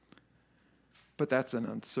okay. But that's an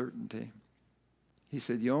uncertainty. He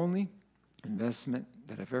said, the only investment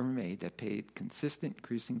that I've ever made that paid consistent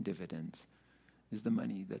increasing dividends is the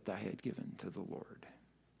money that I had given to the Lord.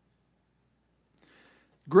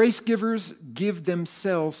 Grace givers give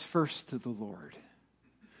themselves first to the Lord.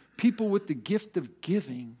 People with the gift of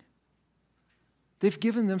giving They've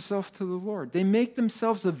given themselves to the Lord. They make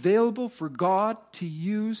themselves available for God to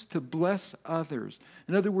use to bless others.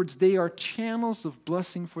 In other words, they are channels of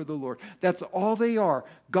blessing for the Lord. That's all they are.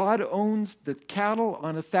 God owns the cattle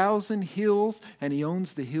on 1,000 hills, and He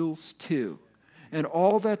owns the hills too. And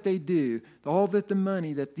all that they do, all that the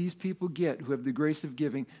money that these people get who have the grace of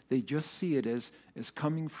giving, they just see it as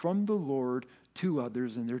coming from the Lord to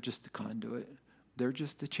others, and they're just the conduit. They're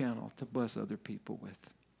just the channel to bless other people with.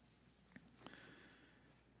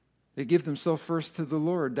 They give themselves first to the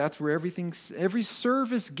Lord. That's where every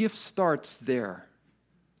service gift starts there.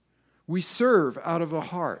 We serve out of a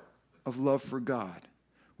heart of love for God.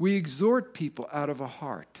 We exhort people out of a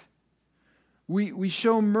heart. We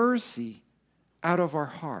show mercy out of our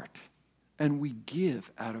heart. And we give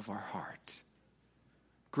out of our heart.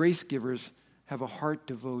 Grace givers have a heart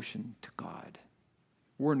devotion to God.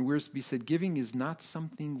 Warren Wiersbe said, giving is not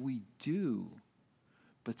something we do,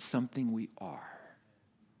 but something we are.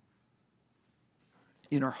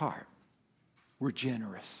 In our heart, we're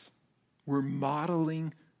generous. We're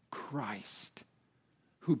modeling Christ,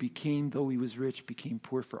 who became, though He was rich, became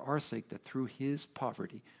poor for our sake, that through His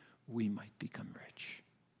poverty we might become rich.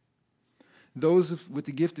 Those with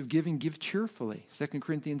the gift of giving, give cheerfully. 2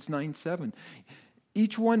 Corinthians 9:7.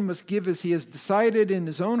 Each one must give as he has decided in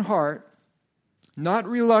his own heart, not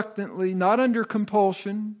reluctantly, not under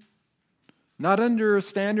compulsion, not under a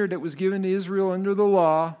standard that was given to Israel under the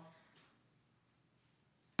law,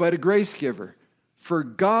 but a grace giver. For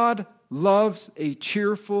God loves a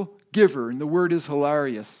cheerful giver. And the word is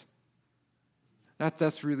hilarious.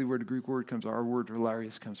 That's really where the Greek word comes. Our word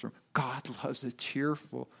hilarious comes from. God loves a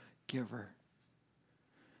cheerful giver.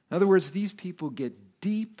 In other words, these people get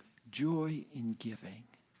deep joy in giving.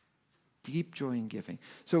 Deep joy in giving.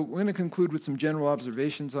 So we're going to conclude with some general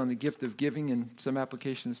observations on the gift of giving and some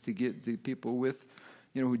applications to get the people with,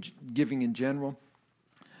 giving in general.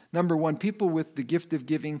 Number one, people with the gift of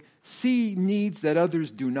giving see needs that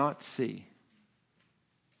others do not see.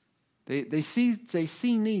 They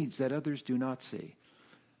see needs that others do not see.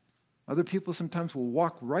 Other people sometimes will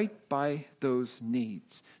walk right by those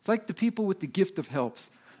needs. It's like the people with the gift of helps.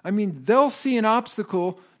 I mean, they'll see an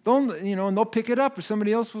obstacle, and they'll pick it up, or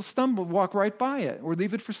somebody else will stumble, walk right by it, or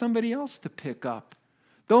leave it for somebody else to pick up.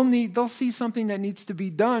 They'll see something that needs to be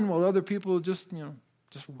done, while other people will just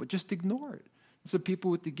ignore it. It's the people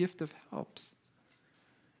with the gift of helps.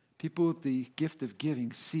 People with the gift of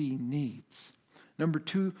giving see needs. Number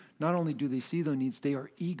two, not only do they see those needs, they are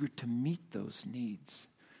eager to meet those needs.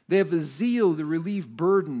 They have a zeal to relieve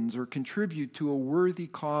burdens or contribute to a worthy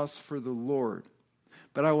cause for the Lord.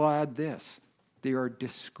 But I will add this, they are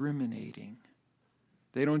discriminating.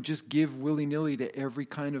 They don't just give willy-nilly to every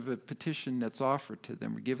kind of a petition that's offered to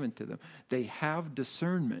them or given to them. They have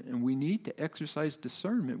discernment, and we need to exercise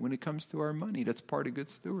discernment when it comes to our money. That's part of good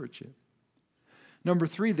stewardship. Number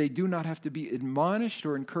three, they do not have to be admonished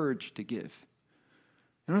or encouraged to give.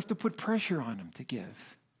 You don't have to put pressure on them to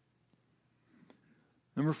give.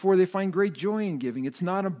 Number four, they find great joy in giving. It's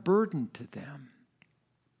not a burden to them.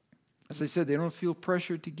 As I said, they don't feel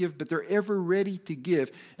pressure to give, but they're ever ready to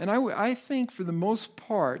give. And I think for the most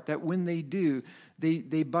part that when they do,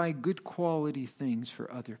 they buy good quality things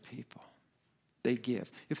for other people. They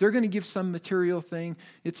give. If they're going to give some material thing,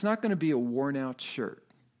 it's not going to be a worn out shirt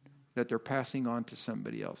that they're passing on to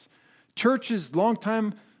somebody else. Churches,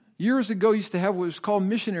 years ago, used to have what was called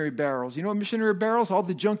missionary barrels. You know what missionary barrels? All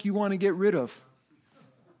the junk you want to get rid of.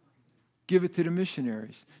 Give it to the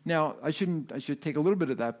missionaries. Now, I should take a little bit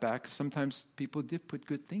of that back. Sometimes people did put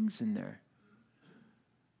good things in there.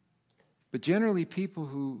 But generally, people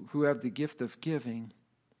who have the gift of giving,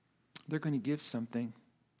 they're going to give something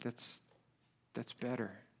that's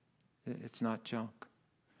better. It's not junk.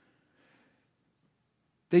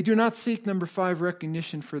 They do not seek, number five,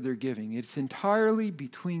 recognition for their giving. It's entirely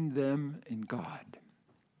between them and God.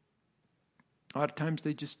 A lot of times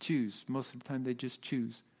they just choose. Most of the time they just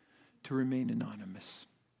choose to remain anonymous.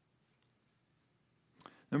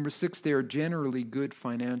 Number six, they are generally good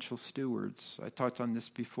financial stewards. I talked on this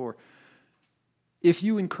before. If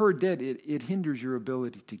you incur debt, it hinders your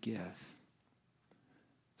ability to give.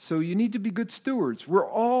 So you need to be good stewards. We're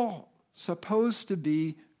all supposed to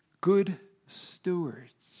be good stewards.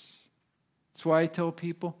 That's why I tell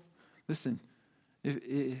people, listen,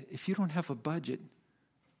 if you don't have a budget,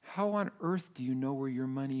 how on earth do you know where your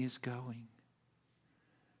money is going?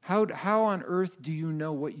 How on earth do you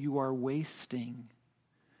know what you are wasting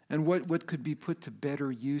and what could be put to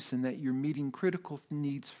better use, and that you're meeting critical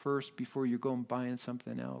needs first before you go and buying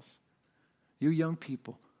something else? You young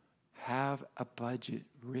people, have a budget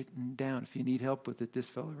written down. If you need help with it, this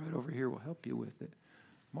fellow right over here will help you with it.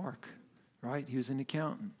 Mark, right? He was an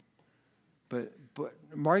accountant. But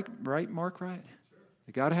Mark, right?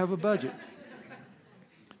 You got to have a budget.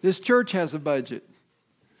 This church has a budget.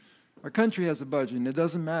 Our country has a budget, and it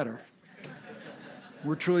doesn't matter.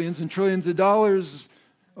 We're trillions and trillions of dollars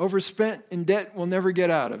overspent in debt. We'll never get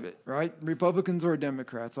out of it, right? Republicans or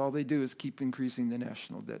Democrats, all they do is keep increasing the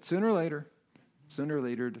national debt. Sooner or later,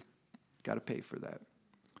 got to pay for that.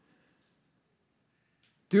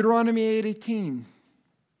 Deuteronomy 8:18.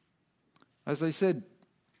 As I said,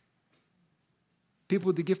 people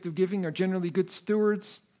with the gift of giving are generally good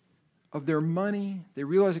stewards of their money. They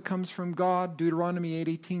realize it comes from God. Deuteronomy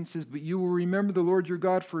 8:18 says, "But you will remember the Lord your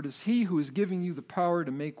God, for it is He who is giving you the power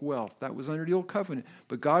to make wealth." That was under the old covenant.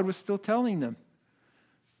 But God was still telling them,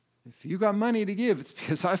 if you got money to give, it's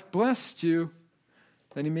because I've blessed you,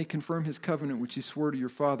 that He may confirm His covenant, which He swore to your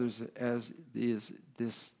fathers, as is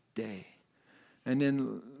this day. And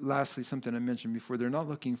then lastly, something I mentioned before, they're not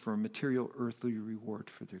looking for a material, earthly reward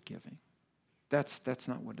for their giving. That's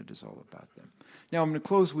not what it is all about them. Now, I'm going to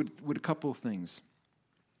close with a couple of things.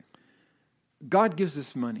 God gives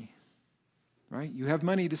us money, right? You have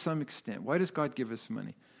money to some extent. Why does God give us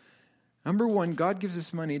money? Number one, God gives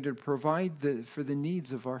us money to provide for the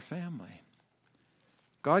needs of our family.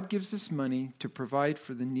 God gives us money to provide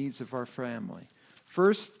for the needs of our family.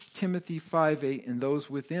 1 Timothy 5:8, and those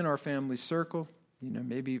within our family circle,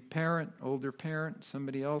 maybe a parent, older parent,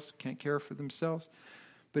 somebody else can't care for themselves.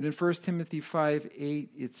 But in 1 Timothy 5:8,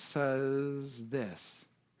 it says this: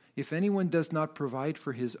 if anyone does not provide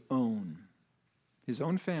for his own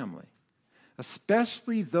family,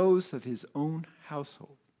 especially those of his own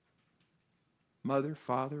household, mother,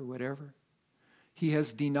 father, whatever, he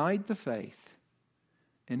has denied the faith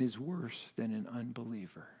and is worse than an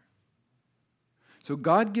unbeliever. So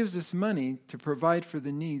God gives us money to provide for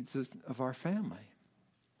the needs of our family.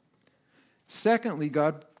 Secondly,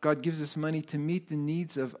 God gives us money to meet the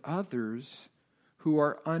needs of others who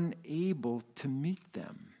are unable to meet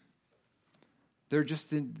them.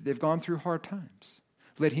 They've gone through hard times.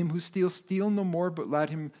 Let him who steals steal no more, but let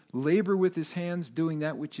him labor with his hands, doing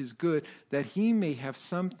that which is good, that he may have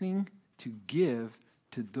something to give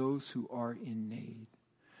to those who are in need.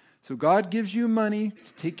 So God gives you money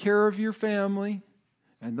to take care of your family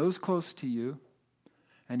and those close to you.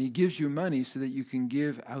 And He gives you money so that you can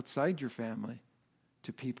give outside your family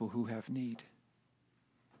to people who have need.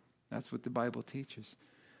 That's what the Bible teaches.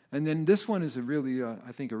 And then this one is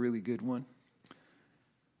I think a really good one.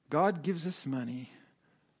 God gives us money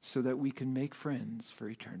so that we can make friends for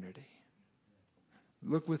eternity.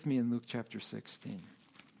 Look with me in Luke chapter 16.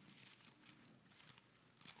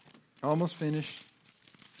 Almost finished.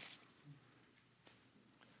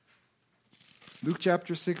 Luke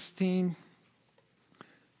chapter 16.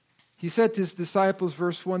 He said to His disciples,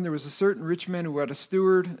 verse 1, there was a certain rich man who had a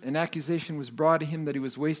steward. An accusation was brought to him that he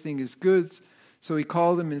was wasting his goods. So he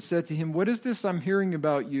called him and said to him, "What is this I'm hearing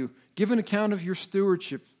about you? Give an account of your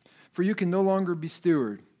stewardship, for you can no longer be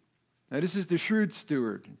steward." Now this is the shrewd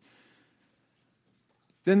steward.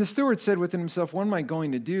 Then the steward said within himself, "What am I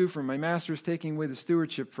going to do? For my master is taking away the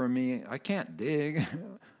stewardship from me. I can't dig.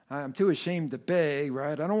 I'm too ashamed to beg,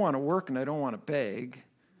 right? I don't want to work and I don't want to beg.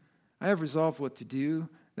 I have resolved what to do,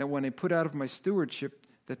 that when I put out of my stewardship,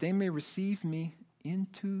 that they may receive me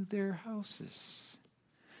into their houses."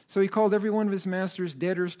 So he called every one of his master's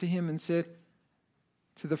debtors to him and said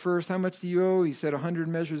to the first, "How much do you owe?" He said, 100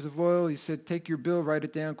 measures of oil. He said, "Take your bill, write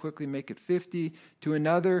it down quickly, make it 50. To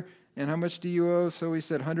another, "And how much do you owe?" So he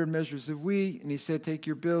said, 100 measures of wheat. And he said, "Take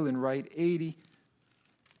your bill and write 80.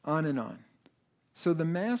 On and on. So the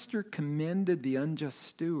master commended the unjust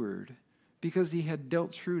steward because he had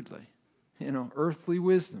dealt shrewdly. Earthly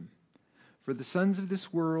wisdom. For the sons of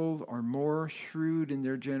this world are more shrewd in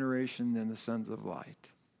their generation than the sons of light.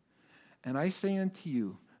 And I say unto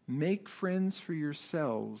you, make friends for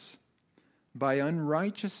yourselves by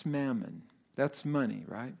unrighteous mammon." That's money,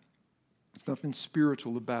 right? There's nothing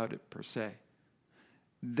spiritual about it per se.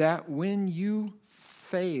 "That when you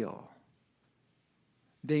fail,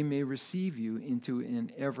 they may receive you into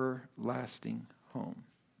an everlasting home."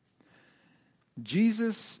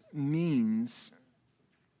 Jesus means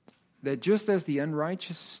that just as the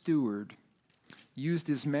unrighteous steward used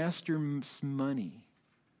his master's money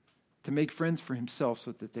to make friends for himself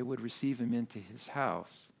so that they would receive him into his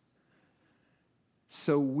house,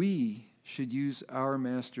 so we should use our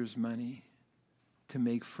master's money to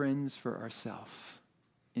make friends for ourselves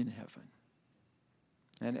in heaven.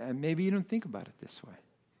 And maybe you don't think about it this way.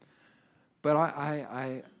 But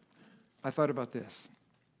I thought about this.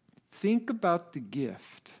 Think about the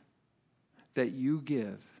gift that you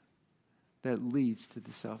give that leads to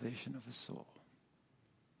the salvation of a soul.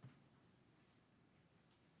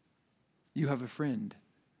 you have a friend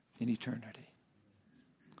in eternity.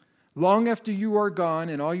 Long after you are gone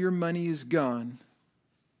and all your money is gone,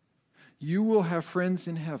 you will have friends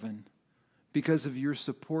in heaven because of your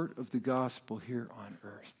support of the gospel here on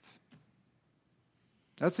earth.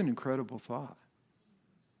 That's an incredible thought.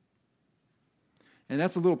 And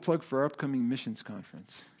that's a little plug for our upcoming missions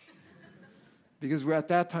conference. Because at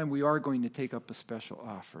that time, we are going to take up a special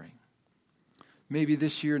offering. Maybe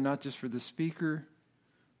this year, not just for the speaker,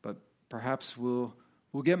 but perhaps we'll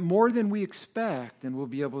get more than we expect, and we'll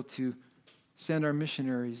be able to send our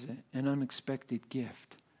missionaries an unexpected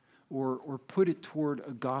gift or put it toward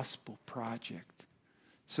a gospel project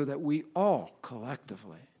so that we all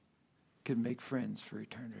collectively can make friends for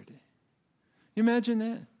eternity. You imagine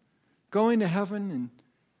that? Going to heaven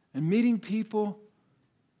and meeting people.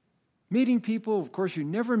 Meeting people, of course, you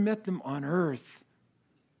never met them on earth,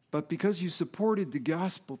 but because you supported the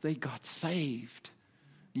gospel, they got saved.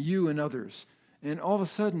 You and others. And all of a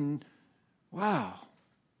sudden, wow,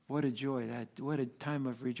 what a joy, what a time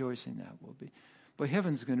of rejoicing that will be. But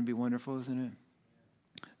heaven's going to be wonderful, isn't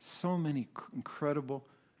it? So many incredible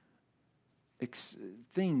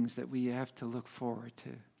things that we have to look forward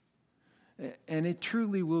to. And it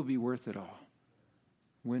truly will be worth it all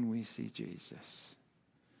when we see Jesus.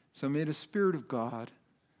 So may the Spirit of God,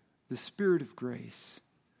 the Spirit of grace,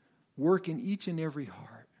 work in each and every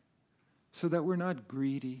heart so that we're not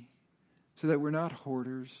greedy, so that we're not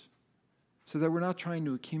hoarders, so that we're not trying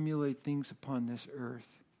to accumulate things upon this earth.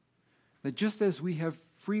 That just as we have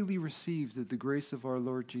freely received of the grace of our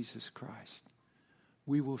Lord Jesus Christ,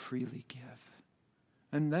 we will freely give.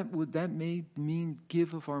 And that may mean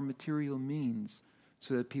give of our material means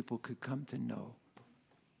so that people could come to know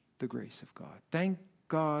the grace of God. Thank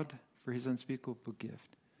God for his unspeakable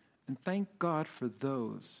gift. And thank God for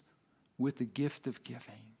those with the gift of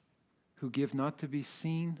giving, who give not to be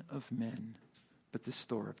seen of men, but to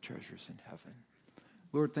store up treasures in heaven.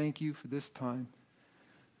 Lord, thank you for this time.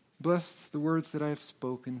 Bless the words that I have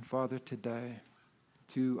spoken, Father, today,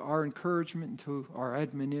 to our encouragement, to our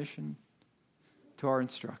admonition, to our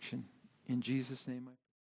instruction. In Jesus' name I pray.